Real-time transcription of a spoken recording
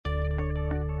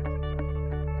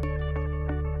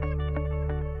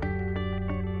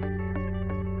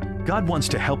God wants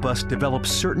to help us develop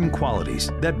certain qualities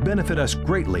that benefit us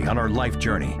greatly on our life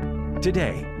journey.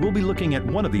 Today, we'll be looking at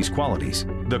one of these qualities,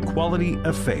 the quality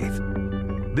of faith.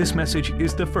 This message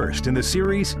is the first in the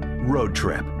series, Road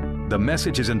Trip. The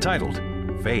message is entitled,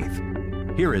 Faith.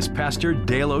 Here is Pastor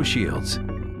Dale O'Shields.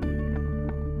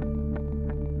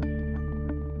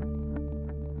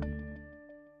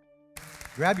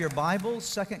 Grab your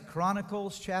Bibles, 2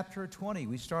 Chronicles chapter 20.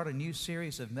 We start a new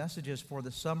series of messages for the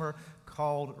summer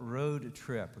called Road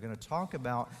Trip. We're going to talk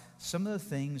about some of the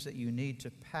things that you need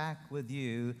to pack with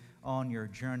you on your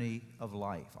journey of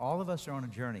life. All of us are on a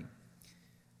journey.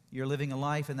 You're living a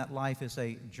life, and that life is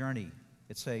a journey.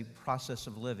 It's a process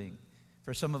of living.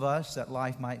 For some of us, that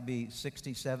life might be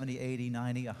 60, 70, 80,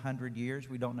 90, 100 years.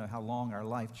 We don't know how long our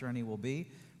life journey will be.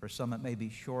 For some, it may be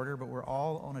shorter, but we're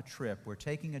all on a trip. We're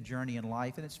taking a journey in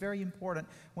life, and it's very important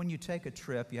when you take a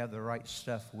trip, you have the right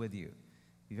stuff with you.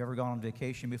 If you've ever gone on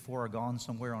vacation before or gone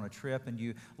somewhere on a trip, and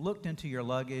you looked into your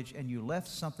luggage and you left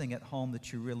something at home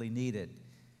that you really needed,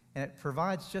 and it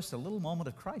provides just a little moment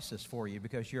of crisis for you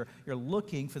because you're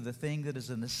looking for the thing that is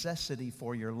a necessity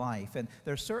for your life. And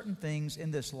there are certain things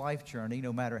in this life journey,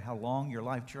 no matter how long your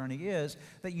life journey is,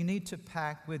 that you need to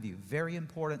pack with you. Very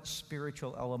important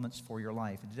spiritual elements for your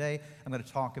life. And today, I'm going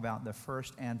to talk about the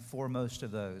first and foremost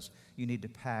of those. You need to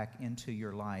pack into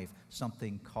your life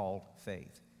something called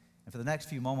faith. And for the next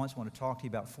few moments, I want to talk to you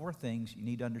about four things you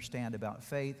need to understand about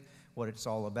faith, what it's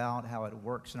all about, how it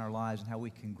works in our lives, and how we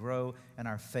can grow in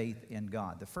our faith in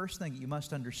God. The first thing you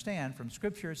must understand from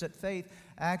Scripture is that faith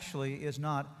actually is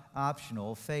not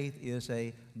optional. Faith is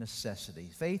a necessity.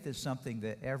 Faith is something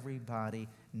that everybody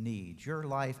needs. Your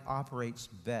life operates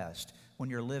best when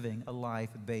you're living a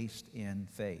life based in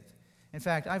faith. In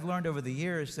fact, I've learned over the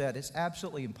years that it's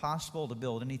absolutely impossible to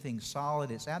build anything solid.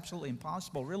 It's absolutely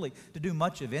impossible, really, to do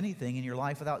much of anything in your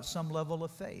life without some level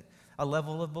of faith, a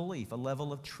level of belief, a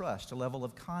level of trust, a level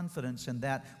of confidence in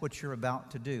that which you're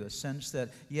about to do, a sense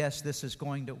that, yes, this is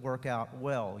going to work out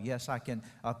well. Yes, I can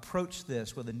approach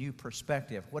this with a new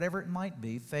perspective. Whatever it might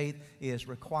be, faith is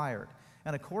required.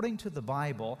 And according to the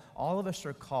Bible, all of us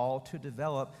are called to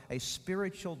develop a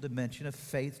spiritual dimension of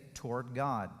faith toward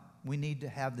God. We need to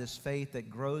have this faith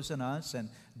that grows in us and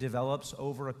develops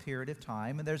over a period of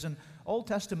time. And there's an Old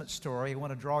Testament story I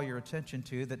want to draw your attention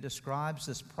to that describes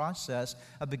this process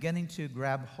of beginning to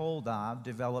grab hold of,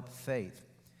 develop faith.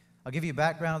 I'll give you a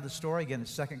background of the story. Again,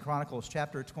 it's 2 Chronicles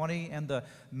chapter 20, and the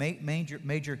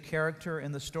major character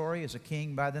in the story is a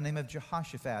king by the name of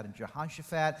Jehoshaphat. And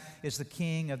Jehoshaphat is the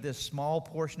king of this small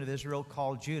portion of Israel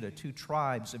called Judah, two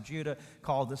tribes of Judah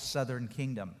called the southern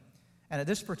kingdom. And at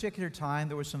this particular time,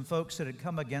 there were some folks that had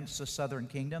come against the southern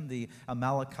kingdom, the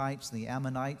Amalekites, the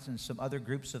Ammonites, and some other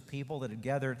groups of people that had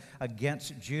gathered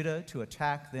against Judah to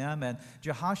attack them. And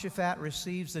Jehoshaphat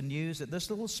receives the news that this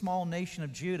little small nation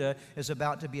of Judah is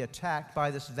about to be attacked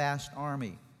by this vast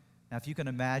army. Now, if you can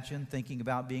imagine thinking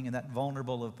about being in that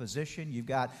vulnerable of position, you've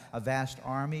got a vast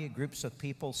army, groups of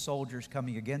people, soldiers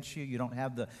coming against you. You don't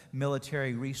have the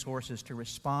military resources to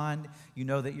respond. You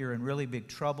know that you're in really big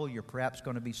trouble. You're perhaps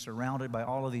going to be surrounded by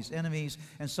all of these enemies.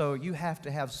 And so you have to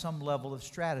have some level of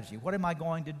strategy. What am I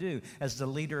going to do as the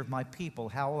leader of my people?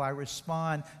 How will I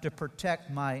respond to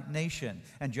protect my nation?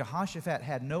 And Jehoshaphat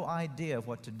had no idea of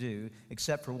what to do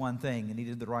except for one thing, and he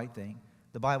did the right thing.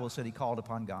 The Bible said he called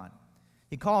upon God.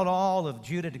 He called all of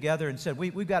Judah together and said,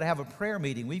 we've got to have a prayer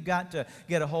meeting. We've got to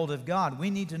get a hold of God. We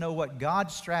need to know what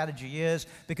God's strategy is,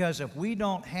 because if we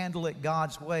don't handle it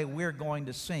God's way, we're going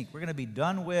to sink. We're going to be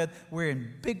done with. We're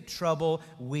in big trouble.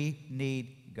 We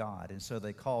need God. And so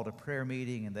they called a prayer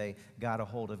meeting, and they got a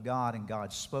hold of God, and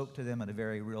God spoke to them in a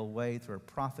very real way through a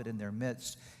prophet in their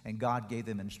midst, and God gave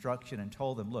them instruction and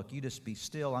told them, look, you just be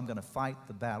still. I'm going to fight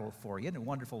the battle for you. Isn't it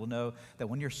wonderful to know that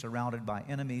when you're surrounded by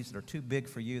enemies that are too big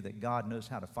for you, that God knows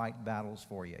how to fight battles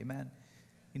for you? Amen?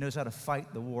 He knows how to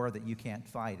fight the war that you can't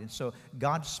fight. And so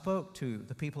God spoke to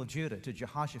the people of Judah, to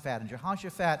Jehoshaphat. And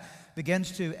Jehoshaphat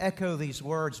begins to echo these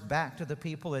words back to the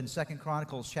people in 2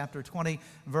 Chronicles chapter 20,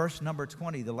 verse number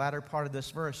 20, the latter part of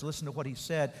this verse. Listen to what he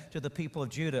said to the people of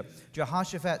Judah.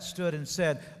 Jehoshaphat stood and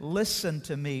said, listen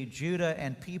to me, Judah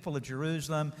and people of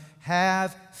Jerusalem.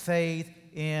 Have faith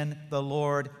in the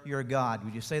Lord your God.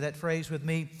 Would you say that phrase with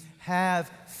me?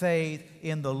 Have faith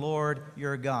in the Lord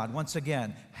your God. Once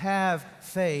again, have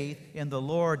faith in the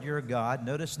Lord your God.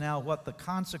 Notice now what the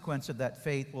consequence of that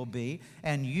faith will be.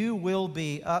 And you will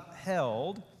be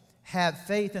upheld. Have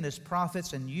faith in his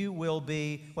prophets, and you will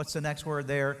be, what's the next word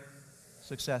there?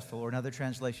 Successful. Or another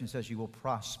translation says you will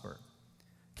prosper.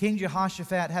 King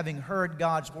Jehoshaphat, having heard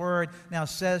God's word, now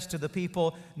says to the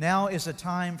people, now is a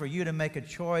time for you to make a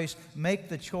choice. Make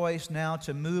the choice now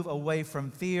to move away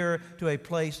from fear to a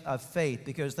place of faith,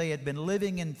 because they had been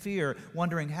living in fear,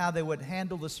 wondering how they would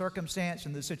handle the circumstance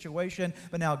and the situation.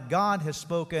 But now God has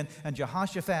spoken, and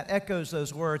Jehoshaphat echoes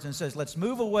those words and says, let's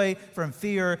move away from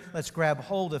fear. Let's grab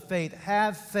hold of faith.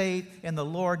 Have faith in the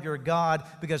Lord your God,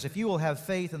 because if you will have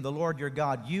faith in the Lord your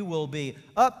God, you will be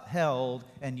upheld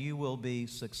and you will be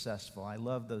successful. I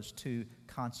love those two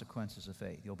consequences of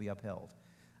faith. You'll be upheld.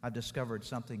 I've discovered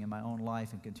something in my own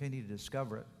life and continue to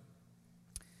discover it.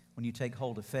 When you take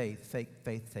hold of faith,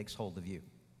 faith takes hold of you.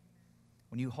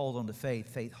 When you hold on to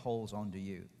faith, faith holds on to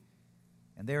you.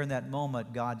 And there in that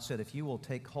moment, God said, if you will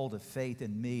take hold of faith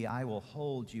in me, I will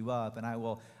hold you up and I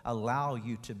will allow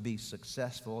you to be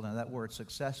successful. Now, that word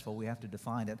successful, we have to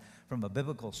define it from a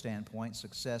biblical standpoint.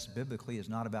 Success biblically is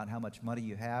not about how much money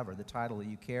you have or the title that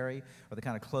you carry or the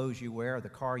kind of clothes you wear or the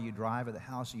car you drive or the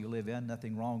house you live in.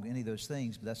 Nothing wrong with any of those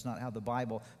things, but that's not how the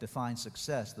Bible defines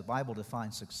success. The Bible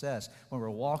defines success when we're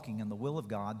walking in the will of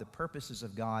God, the purposes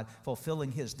of God,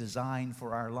 fulfilling His design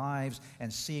for our lives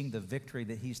and seeing the victory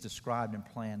that He's described and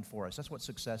planned for us. That's what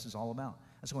success is all about.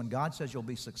 And so when God says you'll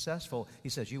be successful, He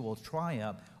says you will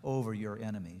triumph over your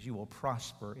enemies. You will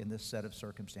prosper in this set of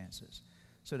circumstances.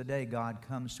 So today God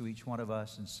comes to each one of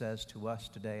us and says to us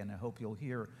today, and I hope you'll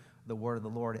hear the word of the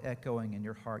Lord echoing in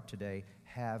your heart today,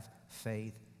 have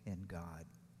faith in God.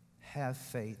 Have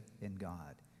faith in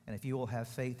God. And if you will have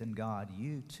faith in God,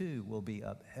 you too will be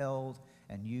upheld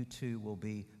and you too will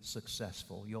be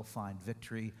successful. You'll find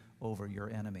victory over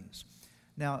your enemies.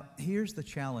 Now, here's the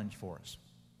challenge for us.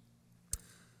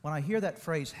 When I hear that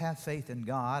phrase, have faith in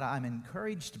God, I'm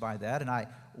encouraged by that, and I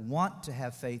want to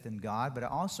have faith in God, but I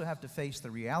also have to face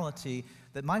the reality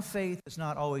that my faith is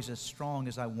not always as strong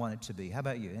as I want it to be. How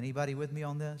about you? Anybody with me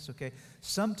on this? Okay.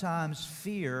 Sometimes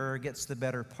fear gets the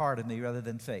better part of me rather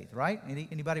than faith, right?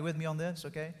 Anybody with me on this?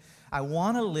 Okay. I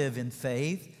want to live in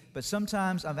faith, but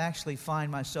sometimes I actually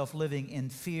find myself living in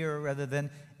fear rather than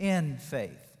in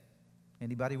faith.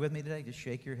 Anybody with me today? Just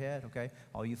shake your head, okay?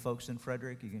 All you folks in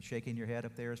Frederick, you can shake in your head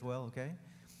up there as well, okay?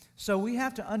 So we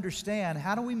have to understand,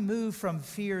 how do we move from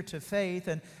fear to faith,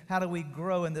 and how do we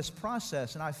grow in this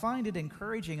process? And I find it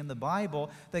encouraging in the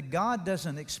Bible that God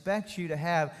doesn't expect you to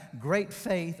have great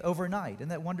faith overnight. Isn't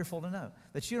that wonderful to know?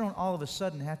 That you don't all of a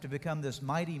sudden have to become this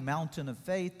mighty mountain of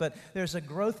faith, but there's a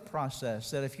growth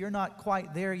process that if you're not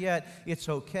quite there yet, it's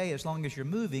okay as long as you're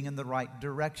moving in the right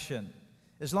direction.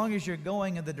 As long as you're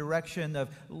going in the direction of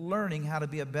learning how to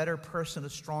be a better person, a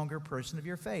stronger person of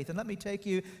your faith. And let me take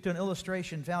you to an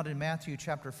illustration found in Matthew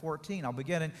chapter 14. I'll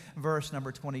begin in verse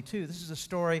number 22. This is a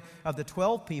story of the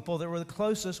 12 people that were the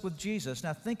closest with Jesus.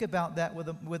 Now think about that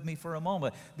with me for a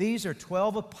moment. These are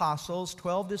 12 apostles,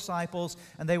 12 disciples,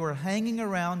 and they were hanging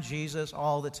around Jesus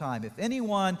all the time. If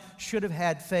anyone should have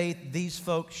had faith, these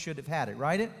folks should have had it,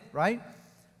 right?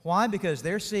 Why? Because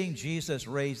they're seeing Jesus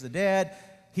raise the dead,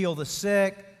 heal the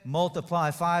sick, multiply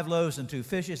 5 loaves and 2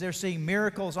 fishes. They're seeing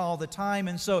miracles all the time.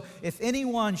 And so if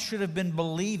anyone should have been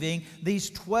believing, these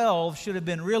 12 should have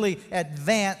been really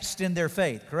advanced in their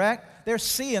faith, correct? They're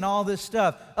seeing all this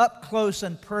stuff up close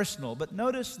and personal. But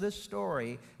notice this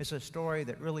story is a story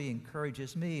that really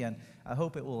encourages me, and I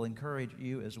hope it will encourage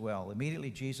you as well.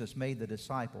 Immediately Jesus made the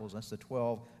disciples, that's the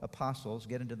 12 apostles,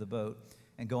 get into the boat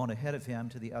and go on ahead of him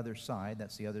to the other side,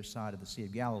 that's the other side of the Sea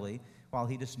of Galilee, while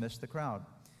he dismissed the crowd.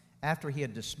 After he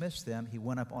had dismissed them, he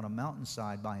went up on a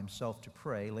mountainside by himself to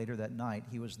pray. Later that night,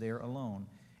 he was there alone.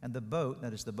 And the boat,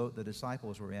 that is the boat the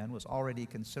disciples were in, was already a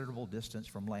considerable distance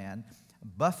from land,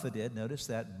 buffeted, notice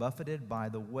that, buffeted by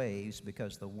the waves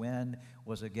because the wind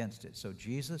was against it. So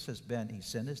Jesus he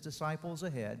sent his disciples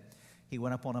ahead. He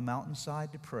went up on a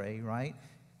mountainside to pray, right?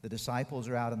 The disciples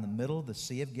are out in the middle of the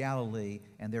Sea of Galilee,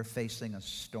 and they're facing a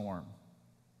storm.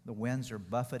 The winds are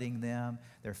buffeting them.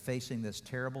 They're facing this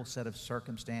terrible set of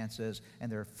circumstances,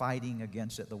 and they're fighting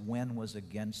against it. The wind was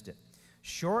against it.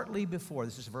 Shortly before,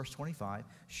 this is verse 25,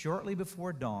 shortly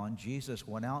before dawn, Jesus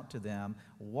went out to them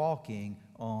walking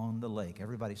on the lake.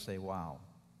 Everybody say, wow.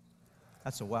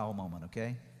 That's a wow moment,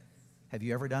 okay? Have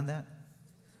you ever done that?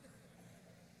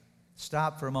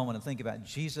 Stop for a moment and think about it.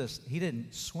 Jesus, he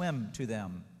didn't swim to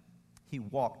them. He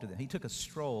walked to them. He took a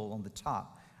stroll on the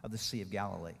top of the Sea of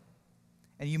Galilee.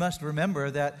 And you must remember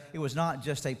that it was not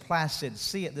just a placid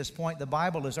sea at this point. The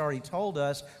Bible has already told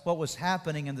us what was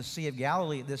happening in the Sea of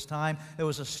Galilee at this time. There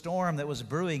was a storm that was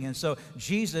brewing, and so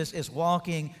Jesus is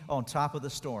walking on top of the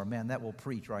storm. Man, that will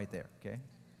preach right there, okay?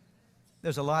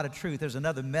 There's a lot of truth. There's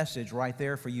another message right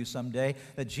there for you someday,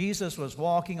 that Jesus was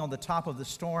walking on the top of the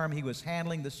storm. He was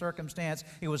handling the circumstance.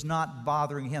 It was not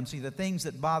bothering him. See, the things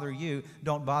that bother you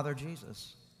don't bother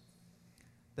Jesus.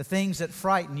 The things that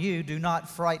frighten you do not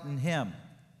frighten him.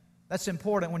 That's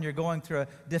important when you're going through a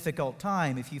difficult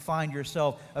time. If you find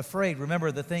yourself afraid,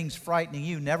 remember, the things frightening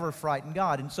you never frighten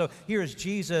God. And so here is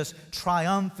Jesus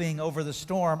triumphing over the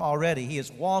storm already. He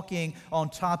is walking on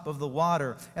top of the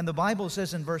water. And the Bible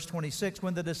says in verse 26,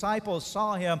 when the disciples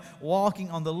saw him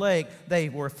walking on the lake, they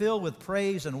were filled with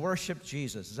praise and worshiped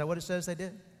Jesus. Is that what it says they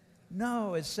did?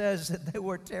 No, it says that they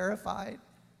were terrified.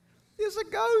 He's a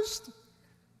ghost,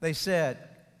 they said,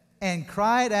 and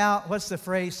cried out, what's the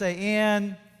phrase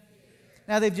say,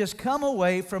 Now, they've just come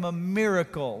away from a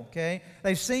miracle, okay?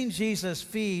 They've seen Jesus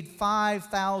feed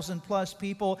 5,000 plus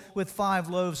people with 5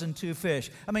 loaves and 2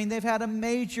 fish. I mean, they've had a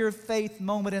major faith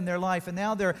moment in their life, and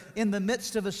now they're in the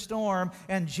midst of a storm,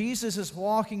 and Jesus is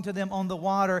walking to them on the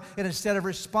water, and instead of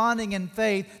responding in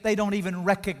faith, they don't even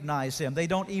recognize him. They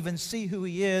don't even see who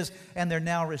he is, and they're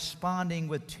now responding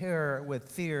with terror, with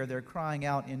fear. They're crying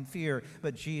out in fear.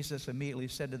 But Jesus immediately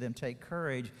said to them, "Take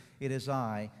courage, it is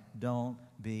I, don't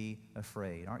be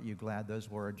afraid." Aren't you glad those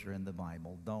words are in the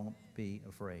Bible? Don't be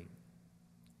afraid.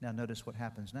 Now notice what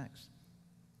happens next.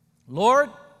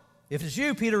 "Lord, if it's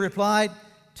you," Peter replied,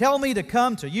 "tell me to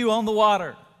come to you on the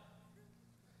water."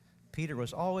 Peter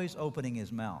was always opening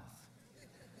his mouth.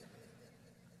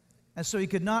 And so he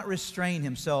could not restrain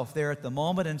himself there at the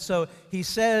moment. And so he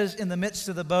says in the midst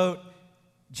of the boat,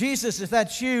 "Jesus, if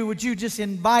that's you, would you just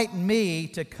invite me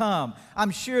to come?"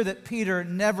 I'm sure that Peter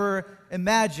never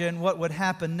imagined what would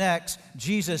happen next.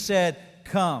 Jesus said,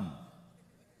 "Come."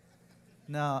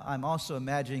 Now, I'm also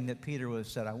imagining that Peter would have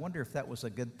said, "I wonder if that was a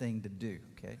good thing to do,"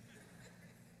 okay?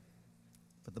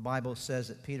 But the Bible says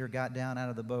that Peter got down out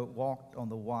of the boat, walked on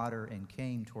the water, and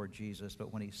came toward Jesus.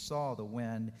 But when he saw the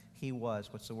wind, he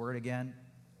was, what's the word again?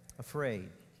 Afraid,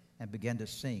 and began to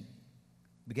sink.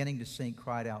 Beginning to sink,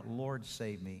 cried out, "Lord,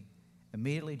 save me."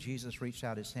 Immediately Jesus reached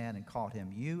out his hand and caught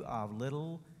him. "You of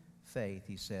little faith,"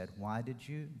 he said, "why did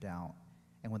you doubt?"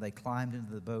 And when they climbed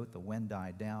into the boat, the wind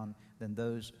died down. Then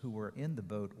those who were in the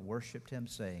boat worshiped him,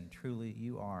 saying, "Truly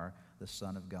you are the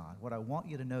Son of God." What I want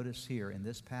you to notice here in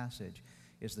this passage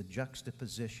is the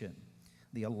juxtaposition,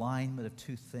 the alignment of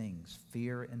two things,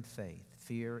 fear and faith,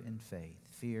 fear and faith,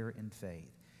 fear and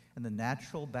faith. And the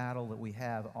natural battle that we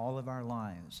have all of our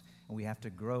lives, and we have to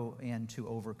grow in to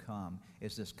overcome,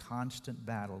 is this constant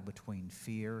battle between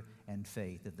fear and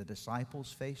faith. If the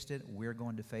disciples faced it, we're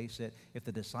going to face it. If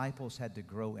the disciples had to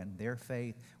grow in their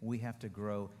faith, we have to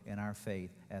grow in our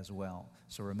faith as well.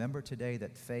 So remember today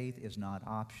that faith is not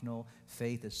optional.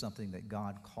 Faith is something that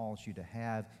God calls you to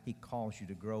have. He calls you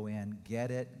to grow in.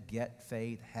 Get it, get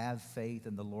faith, have faith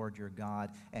in the Lord your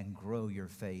God, and grow your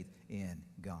faith in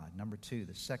God. Number 2,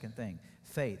 the second thing,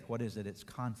 faith. What is it? It's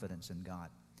confidence in God.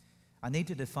 I need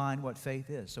to define what faith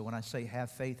is. So when I say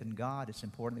have faith in God, it's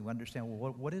important that we understand,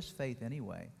 well, what is faith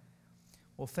anyway?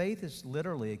 Well, faith is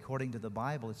literally, according to the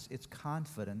Bible, it's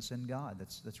confidence in God.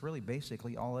 That's really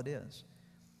basically all it is.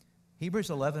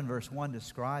 Hebrews 11 verse 1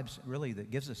 describes, really,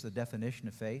 that gives us the definition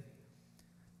of faith.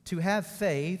 To have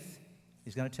faith,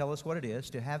 he's going to tell us what it is.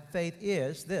 To have faith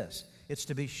is this. It's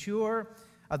to be sure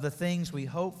of the things we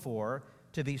hope for,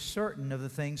 to be certain of the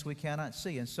things we cannot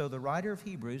see. And so the writer of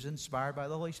Hebrews, inspired by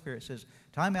the Holy Spirit, says,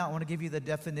 time out, I want to give you the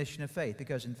definition of faith,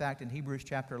 because in fact in Hebrews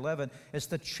chapter 11, it's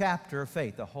the chapter of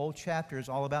faith. The whole chapter is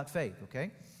all about faith,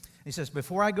 okay? He says,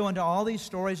 before I go into all these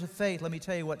stories of faith, let me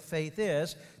tell you what faith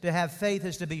is. To have faith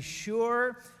is to be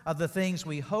sure of the things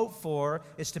we hope for.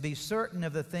 It's to be certain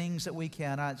of the things that we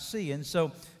cannot see. And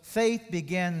so faith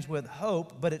begins with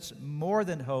hope, but it's more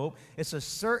than hope. It's a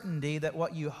certainty that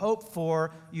what you hope for,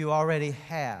 you already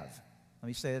have. Let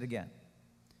me say it again.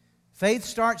 Faith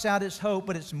starts out as hope,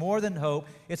 but it's more than hope.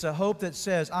 It's a hope that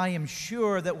says, I am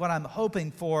sure that what I'm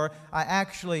hoping for, I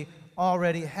actually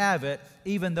already have it,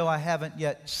 even though I haven't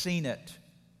yet seen it.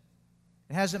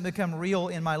 It hasn't become real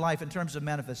in my life in terms of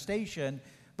manifestation,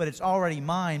 but it's already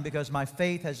mine because my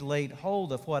faith has laid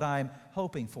hold of what I'm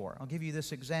hoping for. I'll give you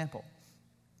this example.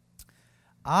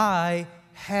 I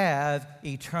have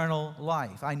eternal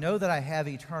life. I know that I have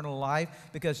eternal life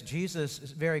because Jesus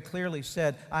very clearly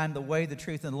said, I am the way, the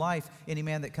truth, and life. Any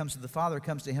man that comes to the Father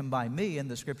comes to him by me.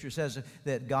 And the Scripture says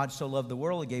that God so loved the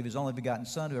world, He gave His only begotten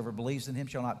Son. Whoever believes in Him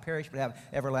shall not perish but have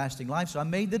everlasting life. So I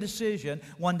made the decision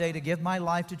one day to give my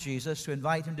life to Jesus, to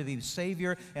invite Him to be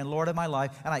Savior and Lord of my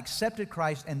life. And I accepted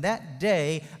Christ, and that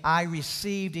day I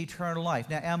received eternal life.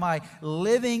 Now, am I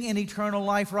living in eternal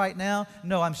life right now?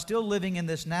 No, I'm still living in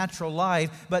this natural life.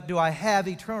 life, but do I have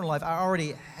eternal life? I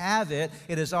already have it.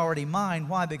 It is already mine.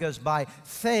 Why? Because by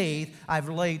faith, I've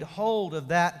laid hold of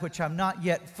that which I'm not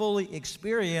yet fully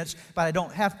experienced, but I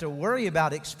don't have to worry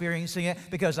about experiencing it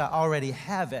because I already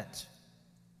have it.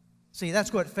 See,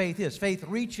 that's what faith is. Faith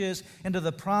reaches into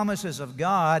the promises of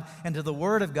God and to the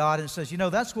Word of God and says,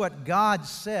 that's what God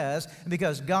says. And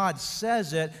because God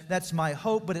says it, that's my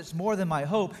hope, but it's more than my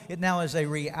hope. It now is a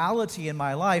reality in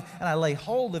my life, and I lay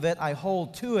hold of it, I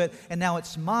hold to it, and now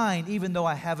it's mine even though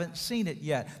I haven't seen it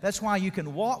yet. That's why you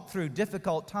can walk through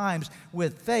difficult times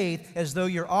with faith as though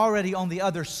you're already on the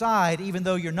other side, even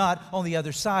though you're not on the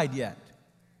other side yet.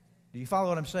 Do you follow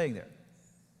what I'm saying there?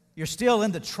 You're still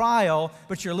in the trial,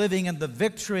 but you're living in the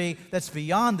victory that's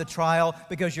beyond the trial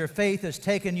because your faith has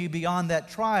taken you beyond that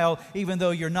trial, even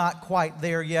though you're not quite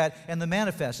there yet in the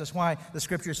manifest. That's why the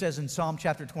Scripture says in Psalm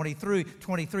chapter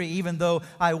 23, even though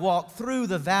I walk through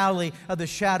the valley of the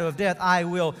shadow of death, I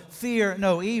will fear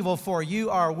no evil, for you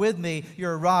are with me,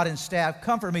 your rod and staff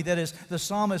comfort me. That is, the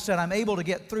psalmist said, I'm able to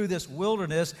get through this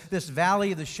wilderness, this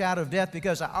valley of the shadow of death,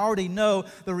 because I already know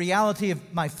the reality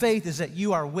of my faith is that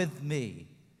you are with me.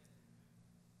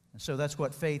 So that's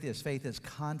what faith is. Faith is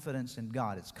confidence in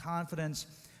God. It's confidence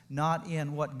not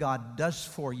in what God does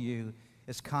for you.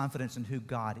 It's confidence in who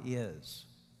God is.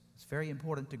 It's very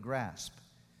important to grasp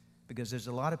because there's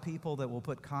a lot of people that will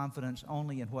put confidence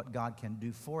only in what God can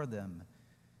do for them.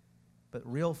 But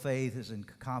real faith is in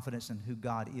confidence in who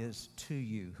God is to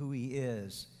you, who He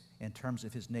is in terms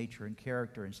of His nature and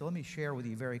character. And so let me share with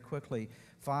you very quickly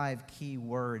 5 key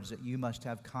words that you must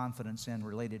have confidence in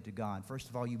related to God. First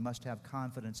of all, you must have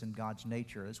confidence in God's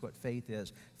nature. That's what faith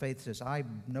is. Faith says, I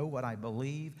know what I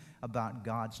believe about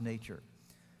God's nature.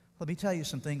 Let me tell you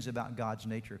some things about God's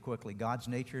nature quickly. God's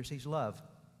nature is He's love.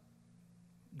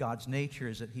 God's nature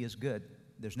is that He is good.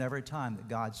 There's never a time that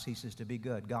God ceases to be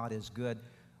good. God is good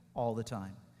all the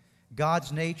time.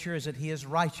 God's nature is that He is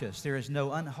righteous. There is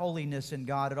no unholiness in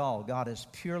God at all. God is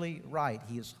purely right.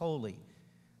 He is holy.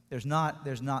 There's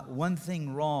not one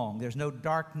thing wrong. There's no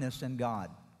darkness in God.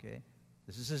 Okay?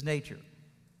 This is His nature.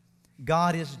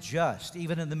 God is just.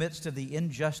 Even in the midst of the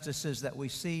injustices that we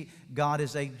see, God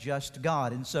is a just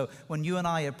God. And so when you and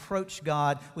I approach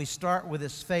God, we start with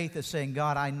this faith of saying,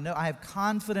 God, I know I have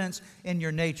confidence in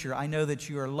your nature. I know that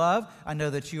you are love. I know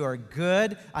that you are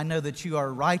good. I know that you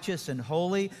are righteous and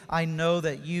holy. I know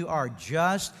that you are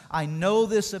just. I know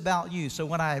this about you. So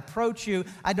when I approach you,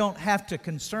 I don't have to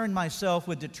concern myself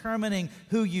with determining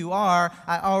who you are.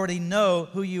 I already know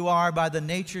who you are by the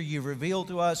nature you've revealed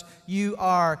to us. You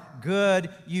are good,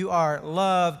 you are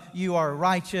love, you are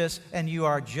righteous, and you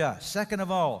are just. Second of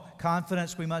all,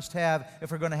 confidence we must have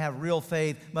if we're going to have real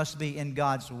faith must be in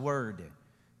God's Word.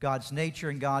 God's nature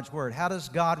and God's Word. How does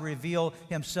God reveal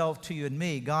Himself to you and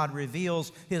me? God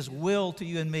reveals His will to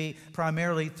you and me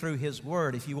primarily through His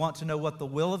Word. If you want to know what the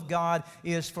will of God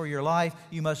is for your life,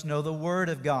 you must know the Word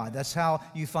of God. That's how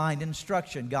you find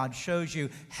instruction. God shows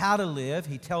you how to live.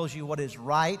 He tells you what is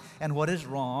right and what is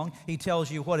wrong. He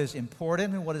tells you what is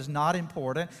important and what is not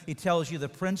important. He tells you the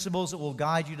principles that will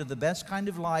guide you to the best kind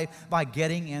of life by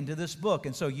getting into this book.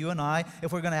 And so you and I,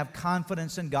 if we're going to have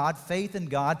confidence in God, faith in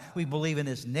God, we believe in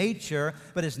His nature,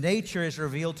 but His nature is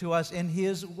revealed to us in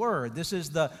His Word. This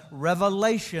is the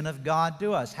revelation of God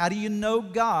to us. How do you know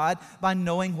God? By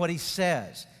knowing what He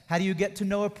says. How do you get to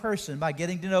know a person? By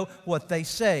getting to know what they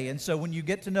say. And so when you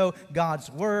get to know God's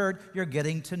Word, you're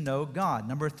getting to know God.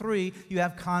 Number 3, you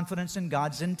have confidence in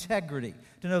God's integrity.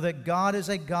 To know that God is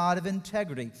a God of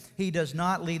integrity. He does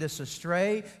not lead us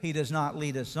astray. He does not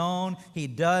lead us on.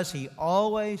 He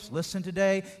always, listen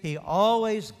today,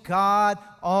 God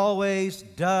always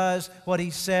does what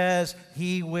He says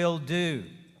He will do.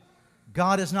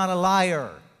 God is not a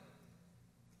liar.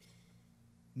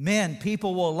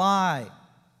 People will lie.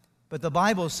 But the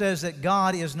Bible says that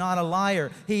God is not a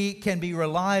liar. He can be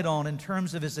relied on in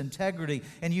terms of His integrity.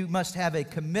 And you must have a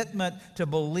commitment to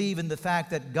believe in the fact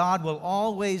that God will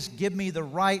always give me the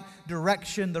right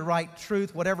direction, the right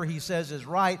truth. Whatever He says is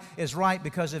right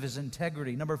because of His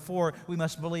integrity. Number 4, we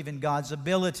must believe in God's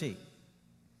ability.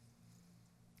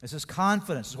 This is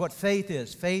confidence. This is what faith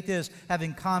is. Faith is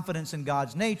having confidence in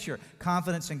God's nature,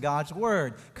 confidence in God's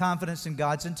Word, confidence in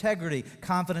God's integrity,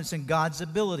 confidence in God's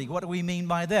ability. What do we mean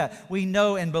by that? We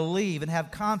know and believe and have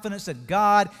confidence that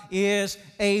God is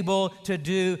able to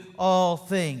do all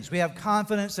things. We have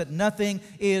confidence that nothing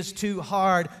is too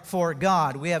hard for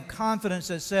God. We have confidence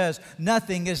that says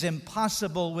nothing is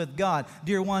impossible with God.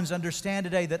 Dear ones, understand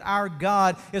today that our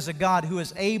God is a God who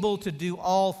is able to do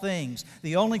all things.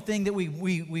 The only thing that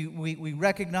we we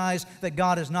recognize that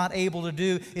God is not able to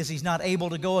do is He's not able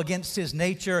to go against His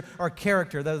nature or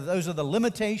character. Those are the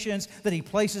limitations that He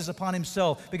places upon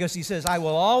Himself, because He says, I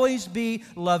will always be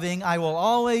loving, I will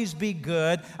always be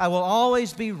good, I will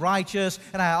always be righteous,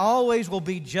 and I always will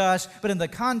be just. But in the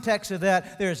context of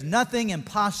that, there is nothing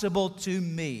impossible to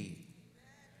me.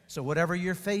 So whatever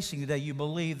you're facing today, you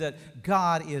believe that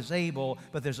God is able,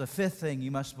 but there's a fifth thing you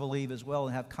must believe as well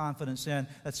and have confidence in.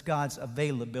 That's God's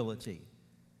availability.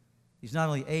 He's not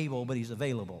only able, but He's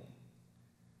available.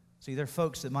 See, there are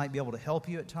folks that might be able to help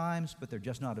you at times, but they're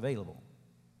just not available.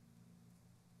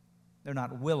 They're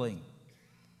not willing.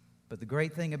 But the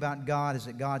great thing about God is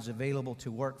that God's available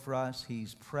to work for us.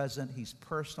 He's present. He's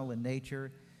personal in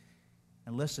nature.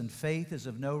 And listen, faith is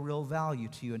of no real value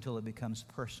to you until it becomes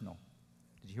personal.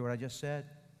 Did you hear what I just said?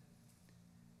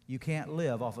 You can't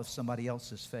live off of somebody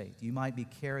else's faith. You might be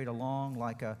carried along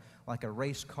like a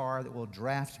race car that will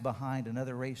draft behind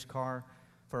another race car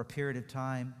for a period of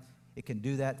time. It can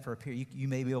do that for a period. You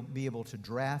may be able to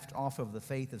draft off of the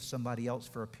faith of somebody else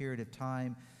for a period of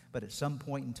time, but at some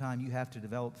point in time, you have to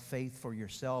develop faith for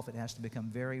yourself. It has to become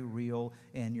very real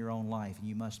in your own life, and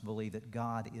you must believe that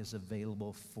God is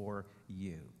available for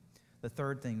you. The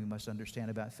third thing we must understand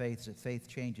about faith is that faith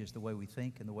changes the way we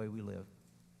think and the way we live.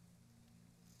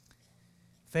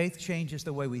 Faith changes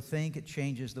the way we think. It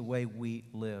changes the way we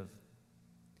live.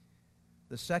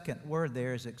 The second word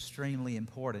there is extremely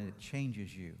important. It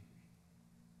changes you.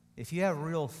 If you have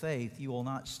real faith, you will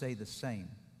not stay the same.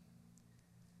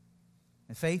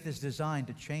 And faith is designed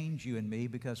to change you and me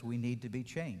because we need to be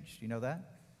changed. You know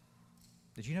that?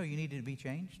 Did you know you needed to be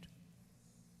changed?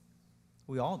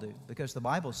 We all do, because the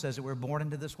Bible says that we're born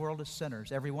into this world as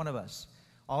sinners, every one of us.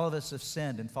 All of us have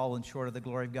sinned and fallen short of the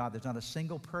glory of God. There's not a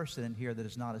single person in here that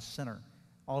is not a sinner.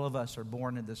 All of us are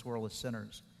born into this world as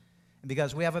sinners. And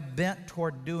because we have a bent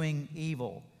toward doing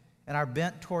evil, and our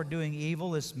bent toward doing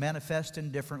evil is manifest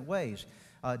in different ways.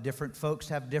 Different folks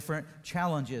have different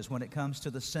challenges when it comes to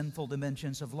the sinful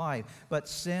dimensions of life. But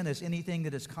sin is anything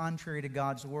that is contrary to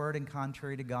God's word and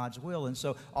contrary to God's will. And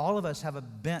so all of us have a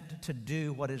bent to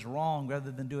do what is wrong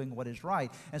rather than doing what is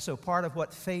right. And so part of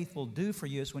what faith will do for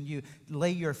you is when you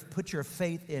put your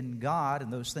faith in God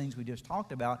and those things we just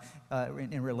talked about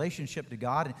in relationship to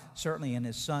God, and certainly in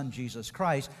His Son, Jesus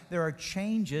Christ, there are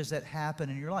changes that happen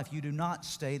in your life. You do not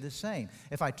stay the same.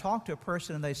 If I talk to a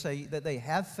person and they say that they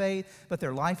have faith, but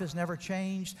their life has never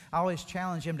changed, I always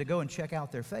challenge them to go and check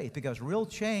out their faith, because real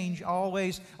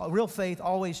faith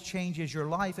always changes your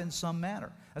life in some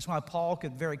manner. That's why Paul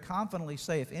could very confidently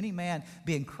say, if any man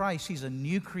be in Christ, he's a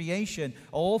new creation.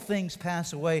 All things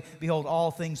pass away. Behold,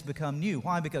 all things become new.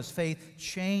 Why? Because faith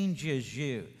changes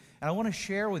you. And I want to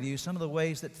share with you some of the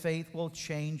ways that faith will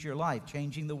change your life,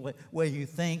 changing the way you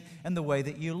think and the way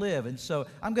that you live. And so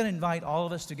I'm going to invite all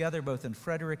of us together, both in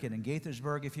Frederick and in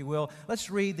Gaithersburg, if you will. Let's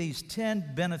read these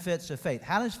 10 benefits of faith.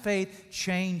 How does faith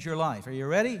change your life? Are you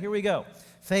ready? Here we go.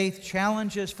 Faith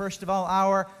challenges, first of all,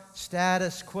 our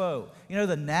status quo. You know,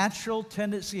 the natural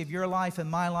tendency of your life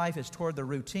and my life is toward the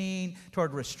routine,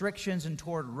 toward restrictions, and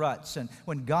toward ruts. And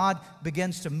when God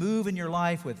begins to move in your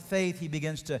life with faith, He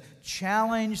begins to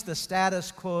challenge the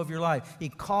status quo of your life. He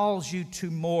calls you to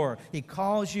more. He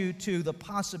calls you to the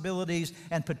possibilities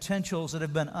and potentials that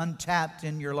have been untapped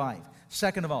in your life.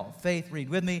 Second of all, faith, read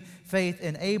with me, faith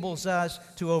enables us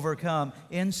to overcome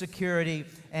insecurity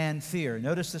and fear.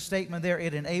 Notice the statement there,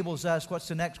 it enables us, what's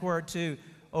the next word? To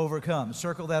overcome.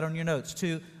 Circle that on your notes,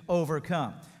 to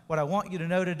overcome. What I want you to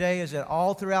know today is that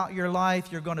all throughout your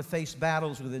life, you're going to face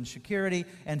battles with insecurity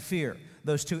and fear.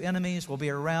 Those two enemies will be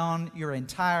around your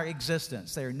entire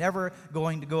existence. They're never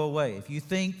going to go away. If you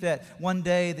think that one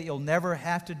day that you'll never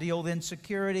have to deal with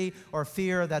insecurity or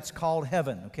fear, that's called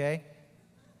heaven, okay?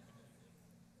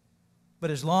 But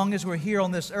as long as we're here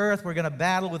on this earth, we're going to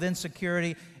battle with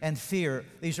insecurity and fear.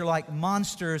 These are like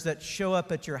monsters that show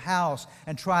up at your house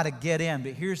and try to get in.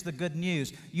 But here's the good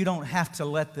news. You don't have to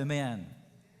let them in.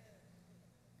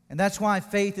 And that's why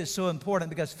faith is so important,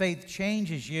 because faith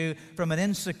changes you from an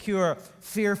insecure,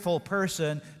 fearful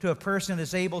person to a person that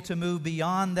is able to move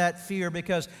beyond that fear,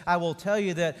 because I will tell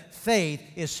you that faith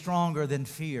is stronger than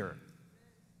fear.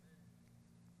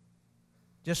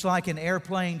 Just like an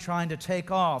airplane trying to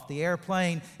take off, the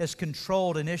airplane is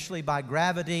controlled initially by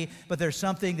gravity, but there's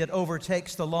something that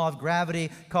overtakes the law of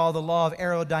gravity called the law of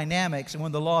aerodynamics. And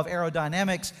when the law of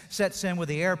aerodynamics sets in with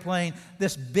the airplane,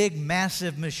 this big,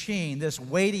 massive machine, this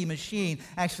weighty machine,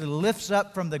 actually lifts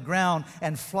up from the ground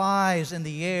and flies in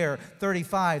the air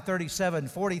 35, 37,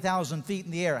 40,000 feet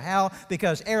in the air. How?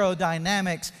 Because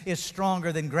aerodynamics is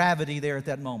stronger than gravity there at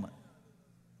that moment.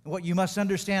 What you must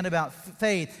understand about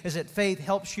faith is that faith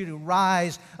helps you to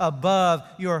rise above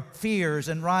your fears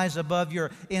and rise above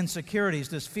your insecurities.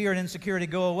 Does fear and insecurity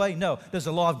go away? No. Does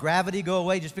the law of gravity go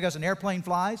away just because an airplane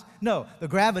flies? No. The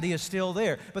gravity is still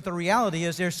there. But the reality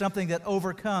is there's something that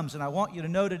overcomes. And I want you to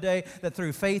know today that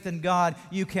through faith in God,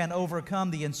 you can overcome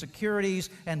the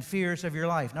insecurities and fears of your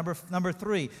life. Number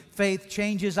three, faith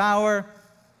changes our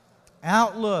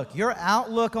outlook. Your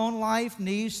outlook on life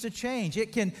needs to change.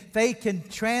 Faith can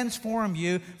transform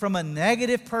you from a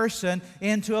negative person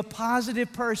into a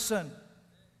positive person.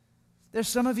 There's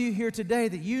some of you here today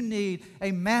that you need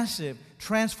a massive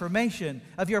transformation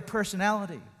of your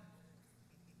personality.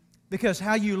 Because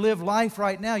how you live life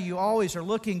right now, you always are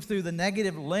looking through the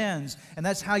negative lens, and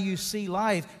that's how you see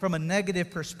life from a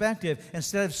negative perspective.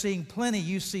 Instead of seeing plenty,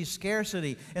 you see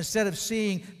scarcity. Instead of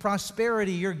seeing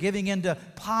prosperity, you're giving into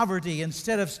poverty.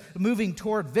 Instead of moving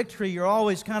toward victory, you're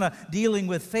always kind of dealing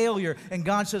with failure. And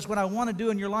God says, what I want to do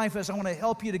in your life is I want to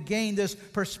help you to gain this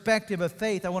perspective of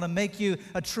faith. I want to make you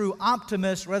a true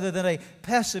optimist rather than a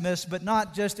pessimist, but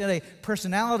not just in a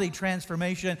personality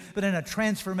transformation, but in a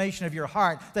transformation of your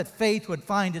heart, that faith would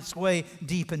find its way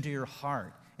deep into your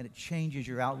heart, and it changes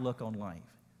your outlook on life.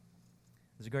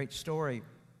 There's a great story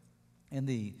in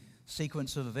the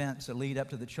sequence of events that lead up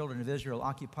to the children of Israel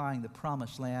occupying the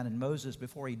Promised Land, and Moses,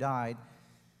 before he died,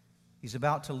 he's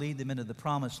about to lead them into the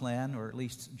Promised Land, or at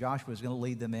least Joshua is going to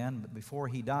lead them in, but before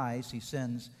he dies, he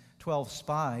sends 12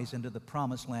 spies into the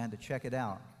Promised Land to check it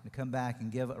out, to come back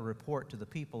and give a report to the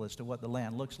people as to what the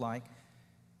land looks like,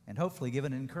 and hopefully give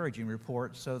an encouraging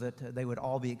report so that they would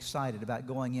all be excited about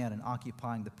going in and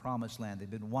occupying the Promised Land. They've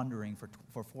been wandering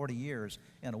for 40 years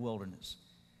in a wilderness.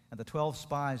 And the 12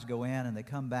 spies go in and they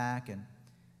come back, and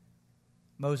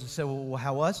Moses said, well,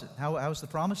 how was it? How was the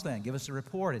Promised Land? Give us a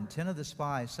report. And 10 of the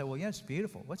spies said, well, yeah, it's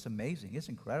beautiful. It's amazing. It's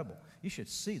incredible. You should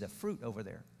see the fruit over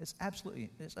there. It's absolutely,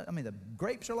 the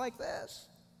grapes are like this.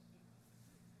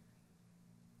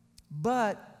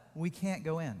 But we can't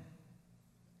go in.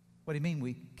 What do you mean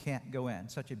we can't go in?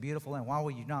 Such a beautiful land. Why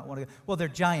would you not want to go? Well, there are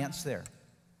giants there.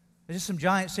 There's just some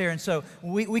giants there, and so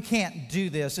we can't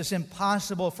do this. It's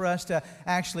impossible for us to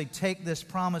actually take this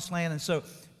Promised Land. And so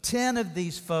 10 of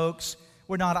these folks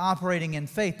were not operating in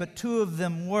faith, but 2 of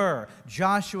them were.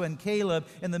 Joshua and Caleb,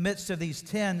 in the midst of these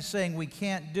 10 saying we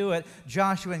can't do it,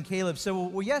 Joshua and Caleb said,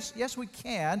 well, yes, we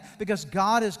can, because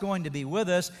God is going to be with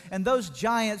us, and those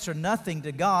giants are nothing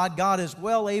to God. God is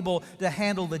well able to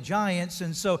handle the giants,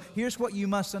 and so here's what you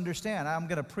must understand. I'm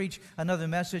going to preach another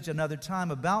message another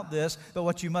time about this, but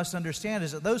what you must understand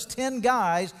is that those 10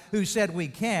 guys who said we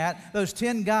can't, those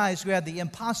 10 guys who had the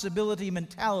impossibility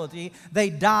mentality, they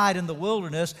died in the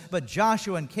wilderness, but Joshua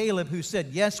and Caleb, who said,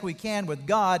 yes, we can, with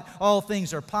God, all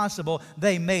things are possible,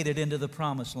 they made it into the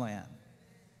Promised Land.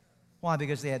 Why?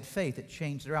 Because they had faith. It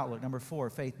changed their outlook. Number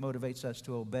 4, faith motivates us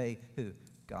to obey who?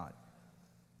 God.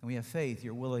 And we have faith,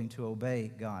 you're willing to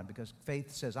obey God, because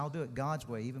faith says, I'll do it God's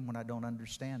way even when I don't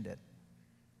understand it.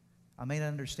 I may not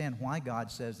understand why God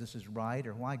says this is right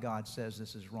or why God says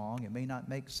this is wrong. It may not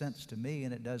make sense to me,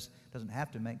 and it doesn't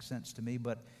have to make sense to me,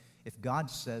 but if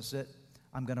God says it,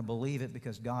 I'm going to believe it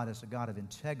because God is a God of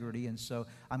integrity, and so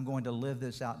I'm going to live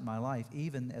this out in my life,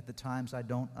 even at the times I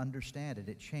don't understand it.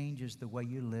 It changes the way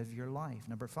you live your life.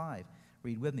 Number 5,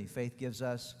 read with me. Faith gives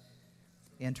us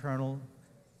internal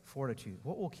fortitude.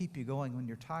 What will keep you going when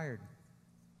you're tired?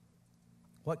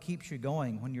 What keeps you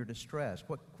going when you're distressed?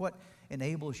 What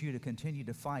enables you to continue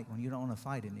to fight when you don't want to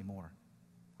fight anymore?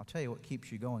 I'll tell you what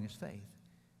keeps you going is faith.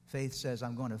 Faith says,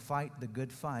 I'm going to fight the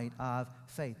good fight of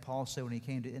faith. Paul said when he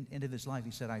came to the end of his life,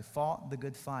 he said, I fought the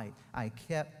good fight. I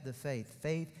kept the faith.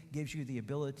 Faith gives you the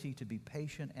ability to be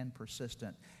patient and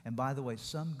persistent. And by the way,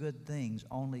 some good things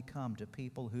only come to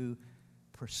people who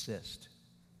persist.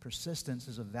 Persistence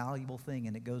is a valuable thing,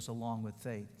 and it goes along with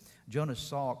faith. Jonas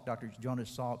Salk, Dr.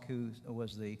 Jonas Salk, who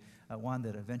was the one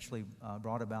that eventually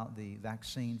brought about the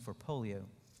vaccine for polio.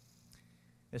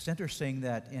 It's interesting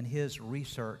that in his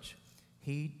research,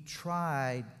 he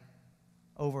tried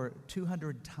over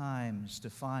 200 times to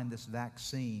find this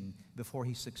vaccine before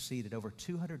he succeeded. Over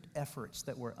 200 efforts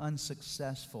that were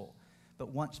unsuccessful. But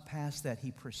once past that,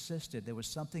 he persisted. There was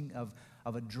something of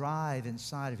a drive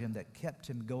inside of him that kept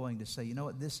him going to say, you know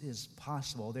what, this is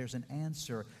possible. There's an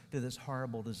answer to this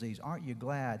horrible disease. Aren't you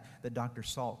glad that Dr.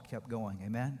 Salk kept going?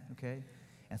 Amen? Okay?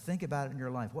 And think about it in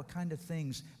your life. What kind of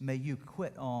things may you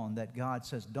quit on that God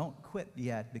says, don't quit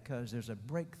yet, because there's a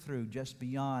breakthrough just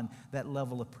beyond that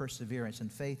level of perseverance.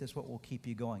 And faith is what will keep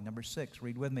you going. Number 6,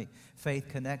 read with me. Faith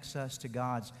connects us to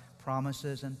God's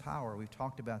promises and power. We've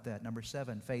talked about that. Number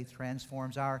 7, faith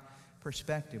transforms our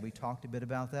perspective. We talked a bit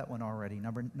about that one already.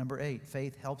 Number 8,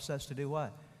 faith helps us to do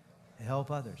what?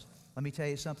 Help others. Let me tell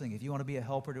you something. If you want to be a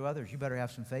helper to others, you better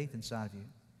have some faith inside of you.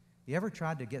 You ever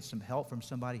tried to get some help from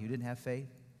somebody who didn't have faith?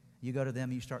 You go to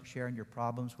them, you start sharing your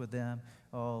problems with them.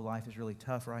 Oh, life is really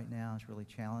tough right now. It's really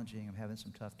challenging. I'm having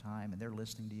some tough time. And they're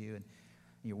listening to you, and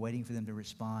you're waiting for them to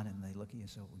respond, and they look at you and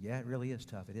say, well, yeah, it really is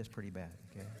tough. It is pretty bad,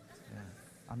 okay? Yeah.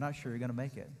 I'm not sure you're going to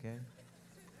make it, okay?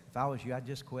 If I was you, I'd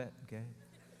just quit, okay?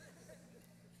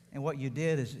 And what you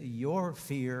did is your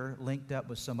fear linked up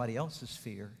with somebody else's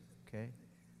fear, okay,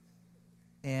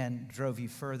 and drove you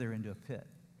further into a pit.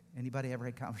 Anybody ever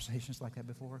had conversations like that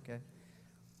before, okay?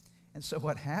 And so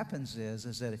what happens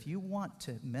is that if you want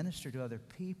to minister to other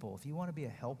people, if you want to be a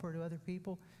helper to other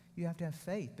people, you have to have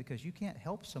faith, because you can't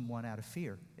help someone out of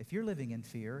fear. If you're living in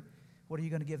fear, what are you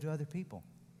going to give to other people?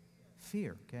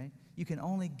 Fear, okay? You can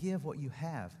only give what you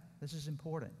have. This is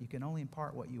important. You can only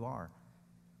impart what you are.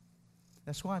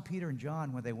 That's why Peter and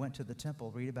John, when they went to the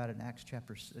temple, read about it in Acts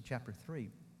chapter 3.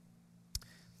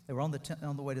 They were on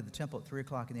the way to the temple at 3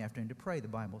 o'clock in the afternoon to pray, the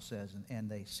Bible says, and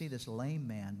they see this lame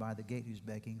man by the gate who's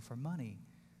begging for money.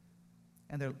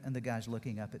 And the guy's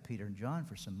looking up at Peter and John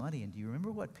for some money. And do you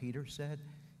remember what Peter said?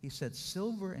 He said,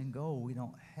 silver and gold we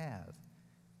don't have,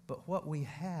 but what we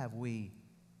have we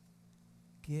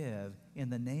give. In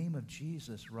the name of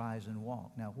Jesus, rise and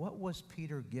walk. Now, what was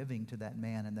Peter giving to that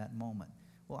man in that moment?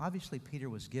 Well, obviously, Peter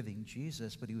was giving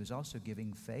Jesus, but he was also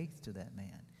giving faith to that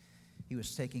man. He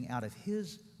was taking out of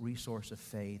his resource of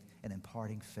faith and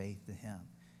imparting faith to him.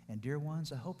 And dear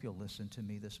ones, I hope you'll listen to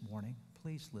me this morning.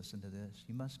 Please listen to this.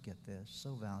 You must get this.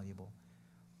 So valuable.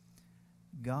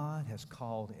 God has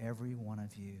called every one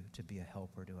of you to be a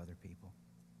helper to other people.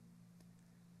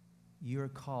 You're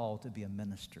called to be a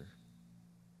minister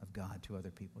of God to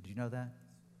other people. Did you know that?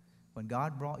 When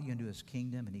God brought you into his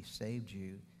kingdom and he saved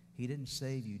you, he didn't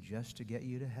save you just to get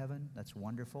you to heaven. That's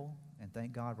wonderful. And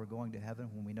thank God we're going to heaven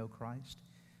when we know Christ.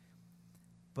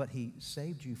 But he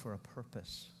saved you for a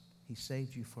purpose. He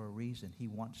saved you for a reason. He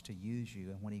wants to use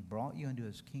you. And when he brought you into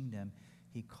his kingdom,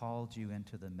 he called you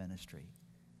into the ministry.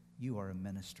 You are a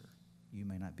minister. You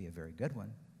may not be a very good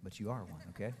one, but you are one,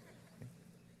 okay?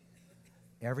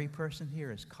 Every person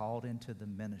here is called into the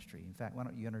ministry. In fact, why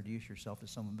don't you introduce yourself to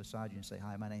someone beside you and say,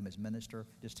 hi, my name is Minister.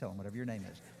 Just tell them whatever your name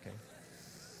is, okay?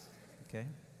 Okay?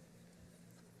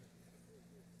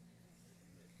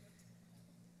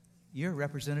 You're a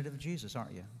representative of Jesus,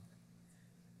 aren't you?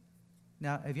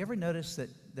 Now, have you ever noticed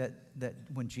that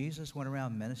when Jesus went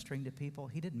around ministering to people,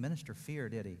 he didn't minister fear,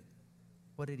 did he?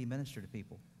 What did he minister to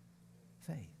people?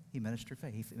 Faith. He ministered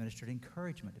faith. He ministered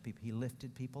encouragement to people. He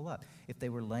lifted people up. If they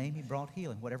were lame, he brought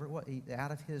healing. Whatever it was,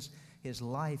 out of his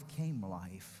life came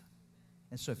life.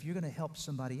 And so if you're going to help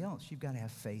somebody else, you've got to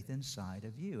have faith inside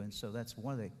of you. And so that's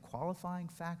one of the qualifying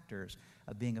factors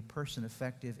of being a person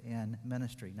effective in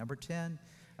ministry. Number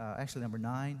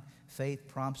 9, faith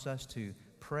prompts us to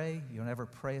pray. You'll never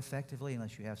pray effectively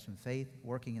unless you have some faith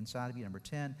working inside of you. Number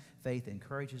 10, faith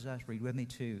encourages us. Read with me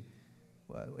to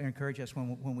encourage us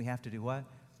when we have to do what?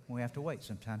 When we have to wait.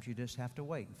 Sometimes you just have to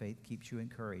wait. Faith keeps you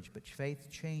encouraged. But faith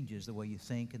changes the way you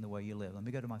think and the way you live. Let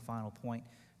me go to my final point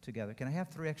together. Can I have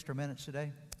 3 extra minutes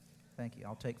today? Thank you.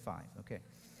 I'll take 5. Okay.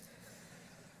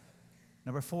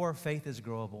 Number 4, faith is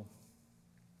growable.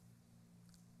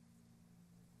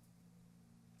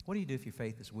 What do you do if your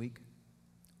faith is weak?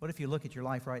 What if you look at your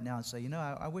life right now and say,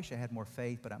 I wish I had more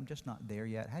faith, but I'm just not there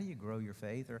yet. How do you grow your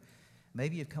faith? Or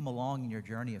maybe you've come along in your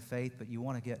journey of faith, but you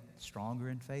want to get stronger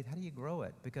in faith. How do you grow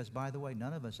it? Because, by the way,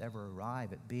 none of us ever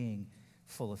arrive at being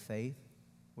full of faith.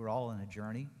 We're all in a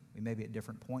journey. We may be at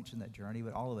different points in that journey,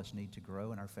 but all of us need to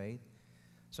grow in our faith.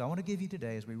 So I want to give you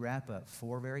today, as we wrap up,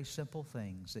 4 very simple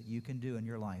things that you can do in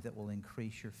your life that will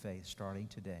increase your faith starting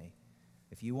today.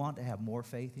 If you want to have more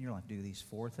faith in your life, do these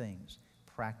 4 things.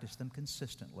 Practice them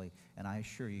consistently, and I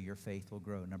assure you your faith will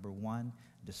grow. Number 1,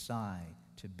 decide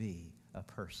to be a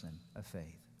person of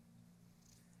faith.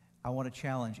 I want to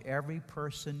challenge every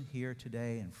person here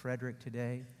today and Frederick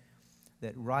today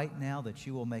that right now that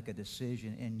you will make a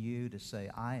decision in you to say,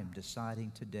 I am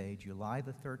deciding today, July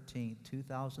the 13th,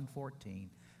 2014,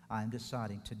 I am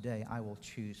deciding today I will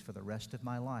choose for the rest of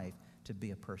my life to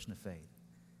be a person of faith.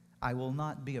 I will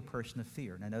not be a person of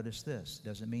fear. Now notice this.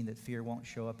 Doesn't mean that fear won't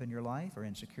show up in your life or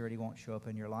insecurity won't show up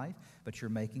in your life, but you're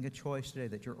making a choice today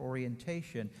that your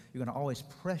orientation, you're going to always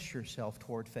press yourself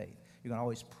toward faith. You're going to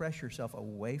always press yourself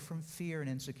away from fear and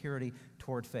insecurity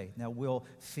toward faith. Now, will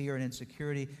fear and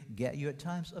insecurity get you at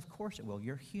times? Of course it will.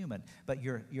 You're human. But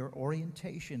your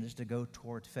orientation is to go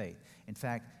toward faith. In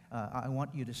fact, I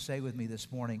want you to say with me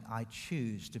this morning, I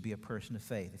choose to be a person of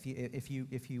faith. If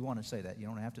you want to say that. You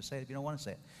don't have to say it if you don't want to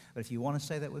say it. But if you want to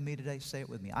say that with me today, say it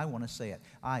with me. I want to say it.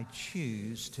 I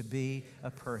choose to be a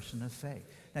person of faith.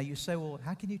 Now, you say, well,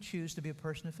 how can you choose to be a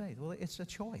person of faith? Well, it's a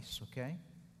choice, okay?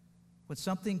 When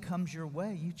something comes your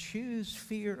way, you choose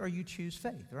fear or you choose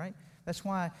faith, right? That's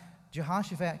why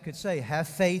Jehoshaphat could say, have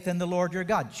faith in the Lord your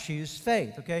God. Choose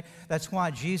faith, okay? That's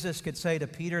why Jesus could say to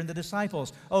Peter and the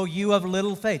disciples, oh, you of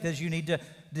little faith, as you need to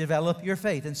develop your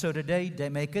faith. And so today,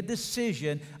 make a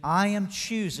decision. I am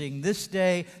choosing this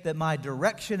day that my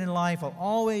direction in life will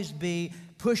always be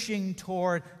pushing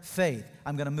toward faith.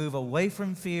 I'm going to move away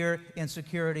from fear,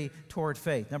 insecurity, toward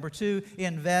faith. Number 2,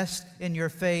 invest in your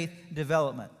faith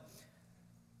development.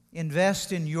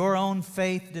 Invest in your own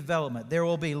faith development. There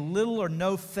will be little or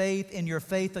no faith in your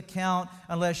faith account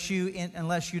unless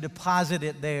you deposit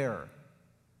it there.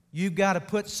 You've got to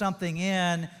put something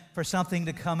in for something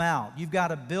to come out. You've got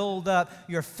to build up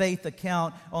your faith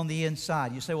account on the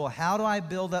inside. You say, well, how do I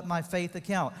build up my faith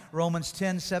account? Romans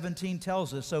 10:17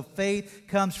 tells us, so faith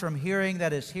comes from hearing,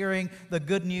 that is, hearing the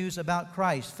good news about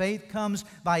Christ. Faith comes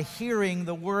by hearing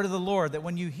the word of the Lord, that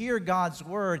when you hear God's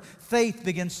word, faith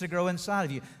begins to grow inside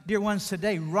of you. Dear ones,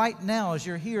 today, right now, as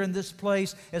you're here in this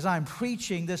place, as I'm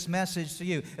preaching this message to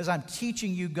you, as I'm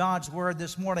teaching you God's word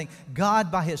this morning, God,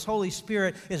 by His Holy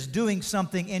Spirit, is doing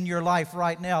something in your life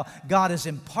right now. God is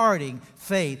imparting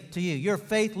faith to you. Your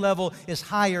faith level is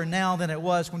higher now than it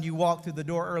was when you walked through the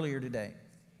door earlier today.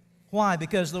 Why?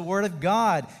 Because the Word of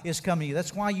God is coming to you.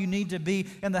 That's why you need to be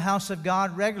in the house of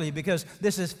God regularly, because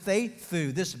this is faith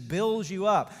food. This builds you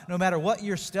up. No matter what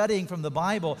you're studying from the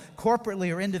Bible,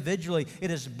 corporately or individually, it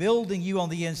is building you on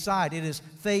the inside. It is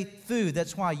faith food.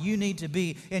 That's why you need to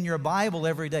be in your Bible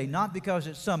every day, not because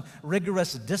it's some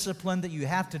rigorous discipline that you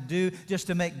have to do just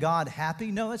to make God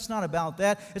happy. No, it's not about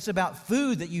that. It's about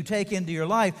food that you take into your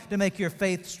life to make your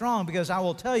faith strong, because I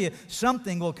will tell you,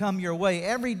 something will come your way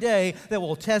every day that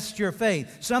will test your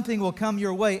faith. Something will come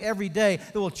your way every day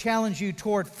that will challenge you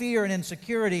toward fear and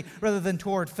insecurity rather than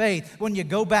toward faith. When you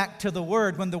go back to the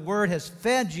Word, when the Word has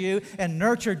fed you and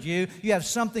nurtured you, you have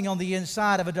something on the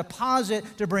inside of a deposit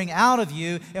to bring out of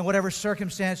you in whatever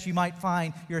circumstance you might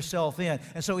find yourself in.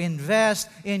 And so invest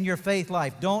in your faith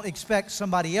life. Don't expect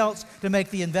somebody else to make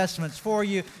the investments for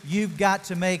you. You've got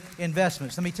to make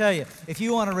investments. Let me tell you, if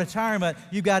you want a retirement,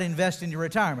 you've got to invest in your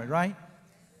retirement, right?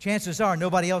 Chances are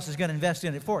nobody else is going to invest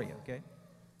in it for you, okay?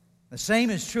 The same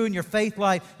is true in your faith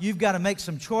life. You've got to make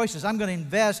some choices. I'm going to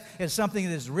invest in something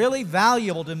that is really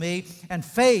valuable to me, and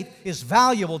faith is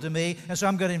valuable to me, and so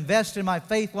I'm going to invest in my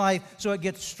faith life so it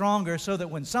gets stronger, so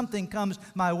that when something comes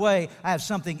my way, I have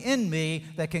something in me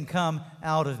that can come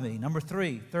out of me. Number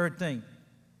 3, third thing,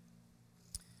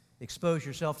 expose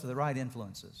yourself to the right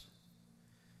influences.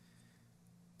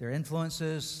 There are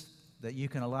influences that you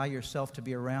can allow yourself to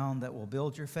be around that will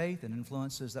build your faith, and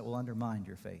influences that will undermine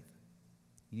your faith.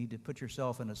 You need to put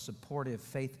yourself in a supportive,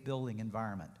 faith-building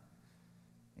environment.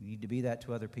 And you need to be that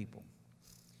to other people.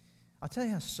 I'll tell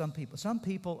you how some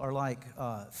people are like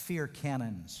fear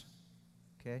cannons,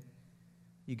 okay?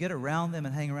 You get around them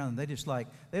and hang around them,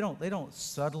 they don't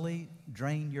subtly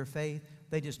drain your faith,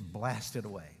 they just blast it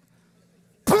away.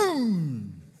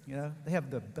 Boom! You know, they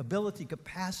have the ability,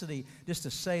 capacity just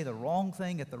to say the wrong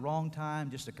thing at the wrong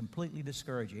time, just to completely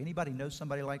discourage you. Anybody know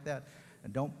somebody like that?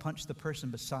 And don't punch the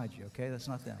person beside you, okay? That's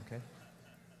not them, okay?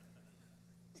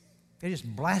 They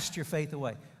just blast your faith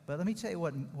away. But let me tell you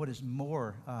what is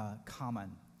more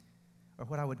common, or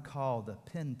what I would call the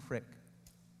pinprick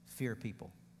fear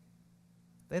people.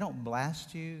 They don't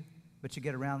blast you, but you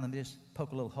get around them, they just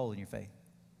poke a little hole in your faith.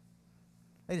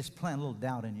 They just plant a little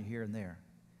doubt in you here and there.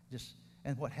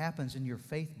 And what happens in your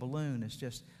faith balloon is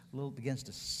just a little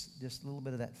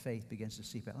bit of that faith begins to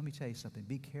seep out. Let me tell you something.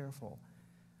 Be careful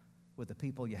with the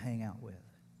people you hang out with.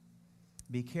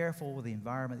 Be careful with the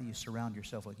environment that you surround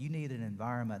yourself with. You need an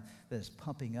environment that is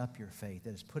pumping up your faith,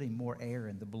 that is putting more air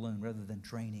in the balloon rather than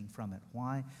draining from it.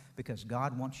 Why? Because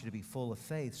God wants you to be full of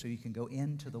faith so you can go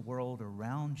into the world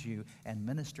around you and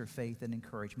minister faith and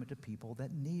encouragement to people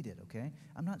that need it, okay?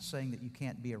 I'm not saying that you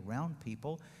can't be around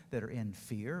people that are in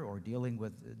fear or dealing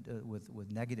with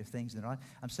negative things in their life.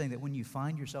 I'm saying that when you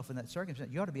find yourself in that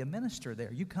circumstance, you ought to be a minister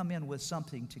there. You come in with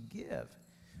something to give,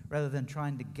 rather than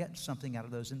trying to get something out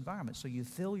of those environments. So you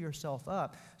fill yourself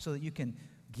up so that you can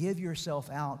give yourself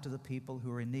out to the people who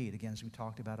are in need. Again, as we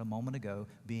talked about a moment ago,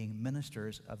 being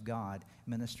ministers of God,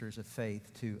 ministers of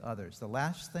faith to others. The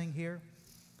last thing here,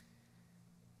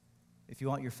 If you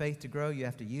want your faith to grow, you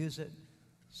have to use it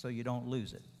so you don't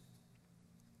lose it.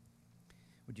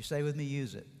 Would you say with me,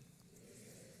 use it?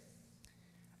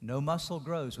 No muscle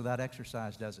grows without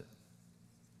exercise, does it?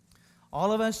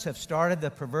 All of us have started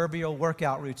the proverbial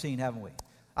workout routine, haven't we?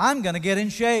 I'm going to get in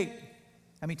shape.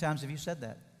 How many times have you said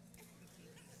that?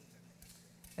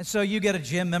 And so you get a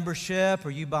gym membership, or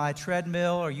you buy a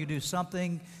treadmill, or you do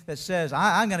something that says,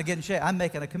 I'm going to get in shape. I'm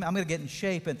making a commitment. I'm going to get in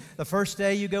shape. And the first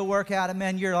day you go work out, and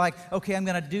man, you're like, okay, I'm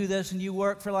going to do this. And you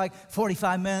work for like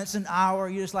 45 minutes, an hour.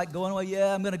 You're just like going, well,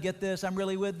 yeah, I'm going to get this. I'm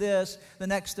really with this. The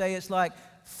next day it's like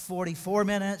 44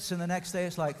 minutes. And the next day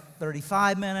it's like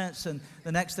 35 minutes. And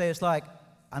the next day it's like,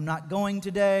 I'm not going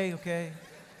today, okay?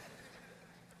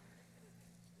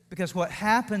 Because what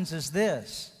happens is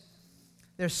this.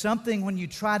 There's something when you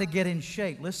try to get in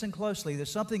shape. Listen closely. There's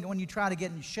something when you try to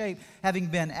get in shape, having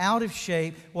been out of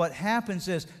shape, what happens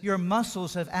is your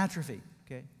muscles have atrophied,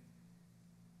 okay?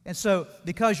 And so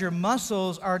because your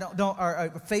muscles are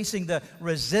facing the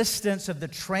resistance of the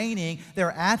training,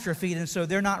 they're atrophied, and so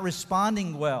they're not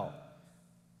responding well.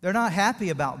 They're not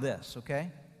happy about this, okay?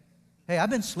 Hey,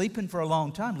 I've been sleeping for a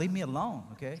long time. Leave me alone,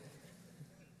 okay?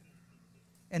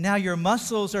 And now your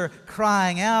muscles are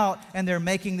crying out, and they're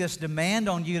making this demand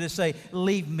on you to say,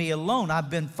 leave me alone. I've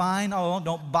been fine all along.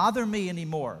 Don't bother me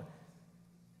anymore.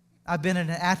 I've been in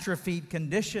an atrophied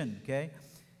condition, okay?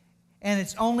 And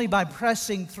it's only by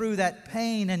pressing through that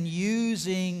pain and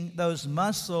using those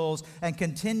muscles and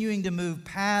continuing to move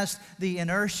past the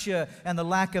inertia and the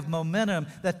lack of momentum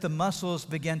that the muscles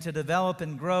begin to develop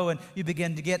and grow, and you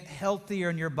begin to get healthier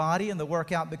in your body, and the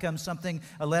workout becomes something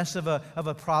less of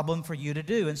a problem for you to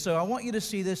do. And so I want you to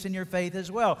see this in your faith as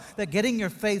well, that getting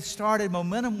your faith started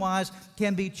momentum-wise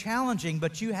can be challenging,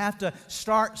 but you have to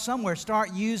start somewhere.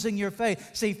 Start using your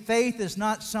faith. See, faith is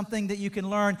not something that you can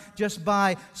learn just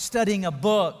by studying a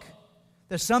book.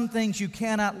 There's some things you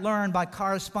cannot learn by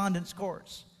correspondence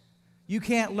course. You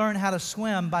can't learn how to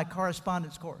swim by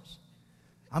correspondence course.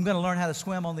 I'm going to learn how to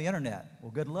swim on the internet.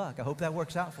 Well, good luck. I hope that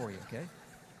works out for you, okay?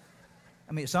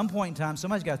 I mean, at some point in time,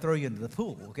 somebody's got to throw you into the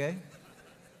pool, okay?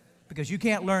 Because you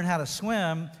can't learn how to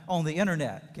swim on the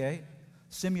internet, okay?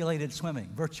 Simulated swimming,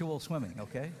 virtual swimming,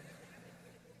 okay?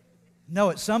 No,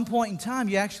 at some point in time,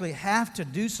 you actually have to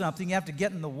do something. You have to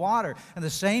get in the water. And the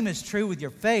same is true with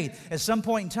your faith. At some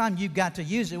point in time, you've got to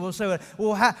use it. We'll say,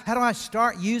 well, how do I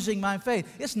start using my faith?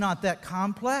 It's not that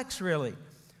complex, really.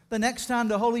 The next time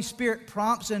the Holy Spirit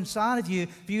prompts inside of you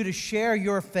for you to share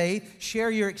your faith,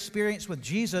 share your experience with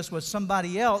Jesus with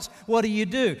somebody else, what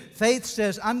do? Faith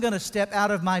says, I'm going to step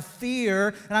out of my fear,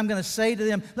 and I'm going to say to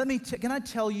them, can I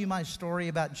tell you my story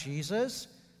about Jesus?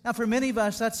 Now, for many of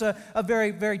us, that's a very,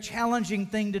 very challenging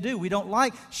thing to do. We don't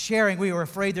like sharing. We are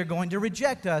afraid they're going to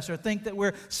reject us or think that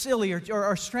we're silly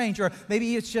or strange, or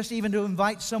maybe it's just even to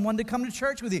invite someone to come to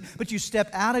church with you. But you step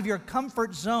out of your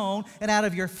comfort zone and out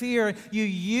of your fear. You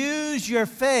use your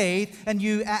faith, and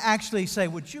you actually say,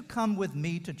 would you come with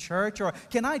me to church? Or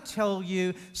can I tell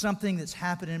you something that's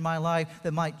happened in my life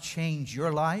that might change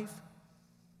your life?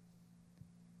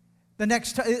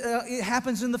 It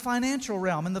happens in the financial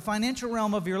realm. In the financial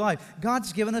realm of your life,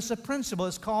 God's given us a principle.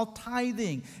 It's called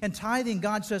tithing. And tithing,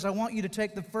 God says, I want you to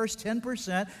take the first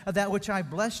 10% of that which I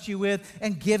blessed you with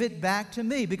and give it back to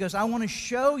me, because I want to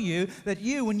show you that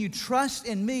when you trust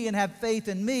in me and have faith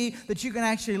in me, that you can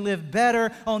actually live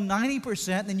better on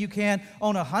 90% than you can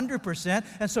on 100%.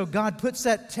 And so God puts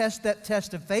that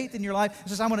test of faith in your life and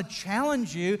says, I want to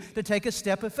challenge you to take a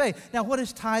step of faith. Now, what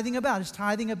is tithing about? Is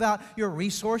tithing about your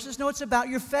resources? No, it's about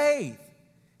your faith.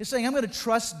 It's saying, I'm going to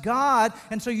trust God,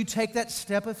 and so you take that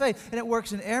step of faith. And it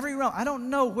works in every realm. I don't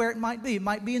know where it might be. It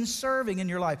might be in serving in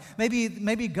your life.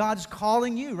 Maybe God's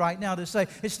calling you right now to say,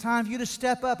 it's time for you to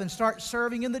step up and start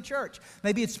serving in the church.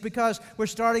 Maybe it's because we're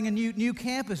starting a new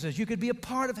campuses. You could be a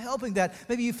part of helping that.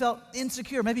 Maybe you felt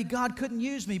insecure. Maybe God couldn't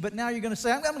use me, but now you're going to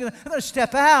say, I'm going to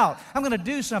step out. I'm going to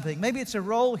do something. Maybe it's a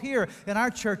role here in our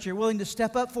church you're willing to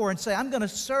step up for and say, I'm going to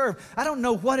serve. I don't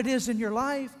know what it is in your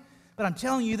life, but I'm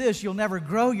telling you this, you'll never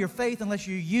grow your faith unless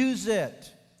you use it.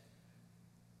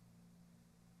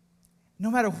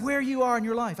 No matter where you are in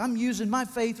your life, I'm using my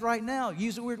faith right now.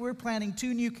 We're planning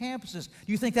 2 new campuses.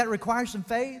 Do you think that requires some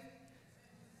faith?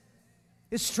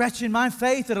 It's stretching my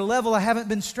faith at a level I haven't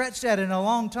been stretched at in a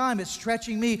long time. It's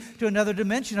stretching me to another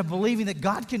dimension of believing that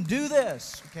God can do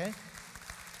this, okay?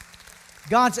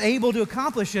 God's able to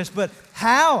accomplish this, but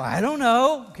how? I don't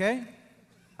know, okay?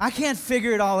 I can't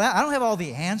figure it all out. I don't have all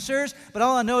the answers, but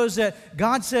all I know is that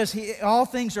God says all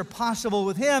things are possible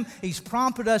with Him. He's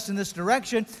prompted us in this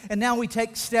direction, and now we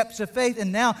take steps of faith,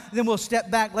 and then we'll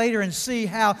step back later and see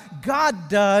how God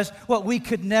does what we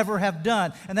could never have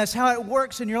done. And that's how it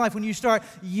works in your life. When you start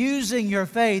using your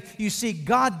faith, you see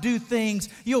God do things.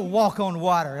 You'll walk on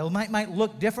water. It might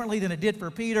look differently than it did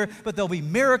for Peter, but there'll be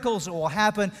miracles that will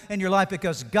happen in your life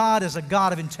because God is a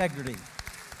God of integrity.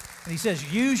 And He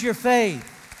says, use your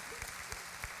faith.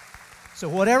 So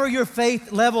whatever your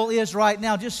faith level is right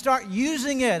now, just start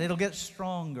using it. It'll get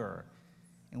stronger.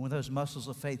 And when those muscles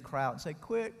of faith cry out and say,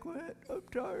 quit, I'm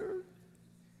tired,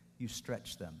 you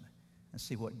stretch them and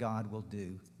see what God will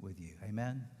do with you.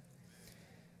 Amen?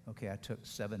 Okay, I took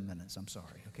 7 minutes. I'm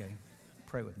sorry, okay?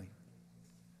 Pray with me.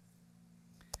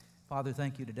 Father,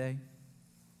 thank you today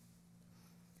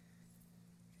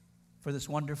for this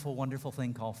wonderful, wonderful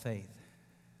thing called faith.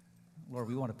 Lord,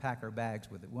 we want to pack our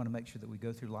bags with it. We want to make sure that we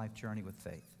go through life journey with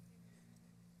faith.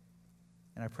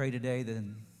 And I pray today that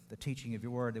in the teaching of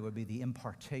your word, there would be the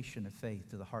impartation of faith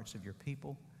to the hearts of your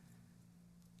people.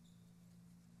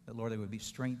 That, Lord, there would be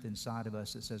strength inside of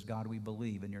us that says, God, we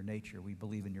believe in your nature. We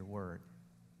believe in your word.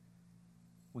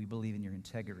 We believe in your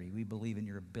integrity. We believe in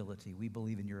your ability. We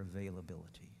believe in your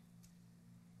availability.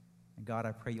 And God,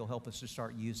 I pray you'll help us to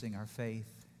start using our faith,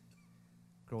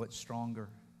 grow it stronger.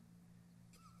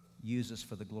 Use us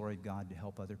for the glory of God to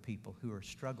help other people who are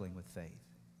struggling with faith.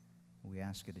 We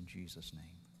ask it in Jesus' name.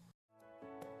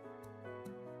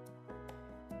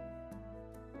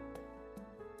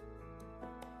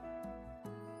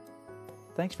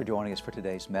 Thanks for joining us for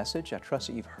today's message. I trust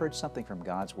that you've heard something from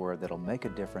God's Word that'll make a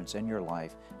difference in your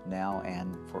life now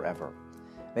and forever.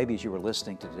 Maybe as you were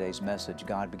listening to today's message,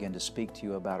 God began to speak to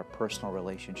you about a personal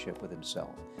relationship with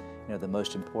Himself. You know, the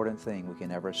most important thing we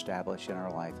can ever establish in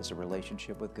our life is a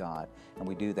relationship with God, and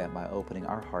we do that by opening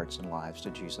our hearts and lives to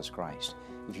Jesus Christ.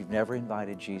 If you've never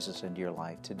invited Jesus into your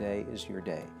life, today is your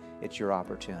day. It's your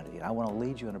opportunity. And I want to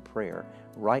lead you in a prayer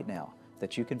right now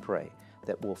that you can pray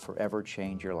that will forever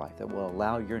change your life, that will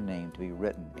allow your name to be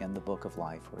written in the book of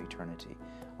life for eternity.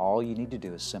 All you need to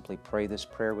do is simply pray this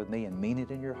prayer with me and mean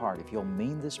it in your heart. If you'll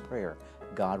mean this prayer,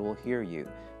 God will hear you.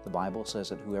 The Bible says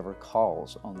that whoever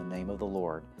calls on the name of the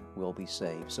Lord will be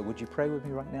saved. So would you pray with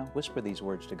me right now? Whisper these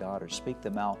words to God or speak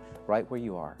them out right where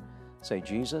you are. Say,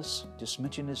 Jesus, just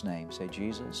mention His name. Say,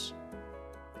 Jesus,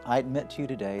 I admit to you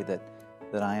today that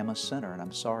I am a sinner, and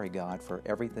I'm sorry, God, for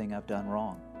everything I've done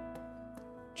wrong.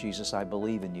 Jesus, I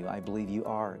believe in you. I believe you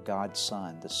are God's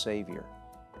Son, the Savior,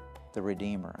 the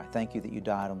Redeemer. I thank you that you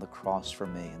died on the cross for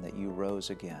me and that you rose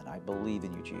again. I believe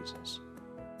in you, Jesus.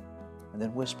 And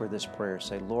then whisper this prayer.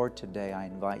 Say, Lord, today I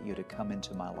invite you to come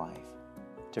into my life,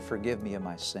 to forgive me of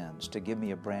my sins, to give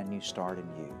me a brand new start in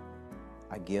you.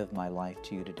 I give my life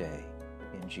to you today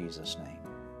in Jesus' name.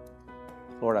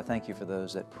 Lord, I thank you for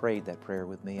those that prayed that prayer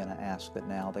with me, and I ask that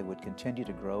now they would continue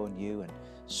to grow in you and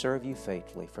serve you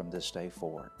faithfully from this day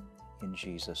forward in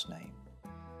Jesus' name.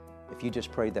 If you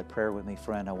just prayed that prayer with me,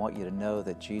 friend, I want you to know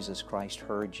that Jesus Christ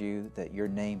heard you, that your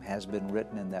name has been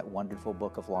written in that wonderful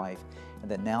book of life, and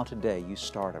that now today you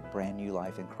start a brand new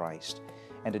life in Christ.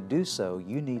 And to do so,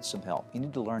 you need some help. You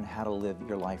need to learn how to live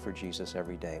your life for Jesus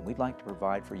every day. And we'd like to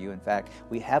provide for you. In fact,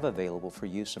 we have available for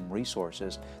you some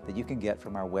resources that you can get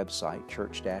from our website,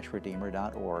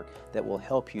 church-redeemer.org, that will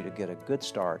help you to get a good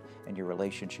start in your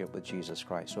relationship with Jesus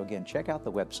Christ. So again, check out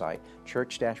the website,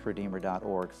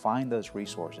 church-redeemer.org. Find those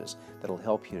resources that will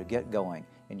help you to get going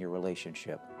in your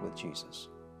relationship with Jesus.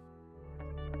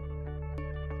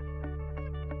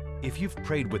 If you've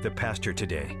prayed with the pastor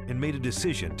today and made a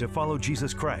decision to follow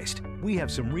Jesus Christ, we have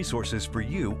some resources for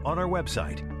you on our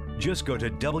website. Just go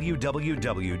to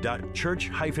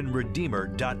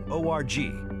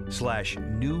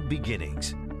www.church-redeemer.org/new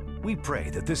beginnings. We pray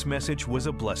that this message was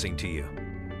a blessing to you.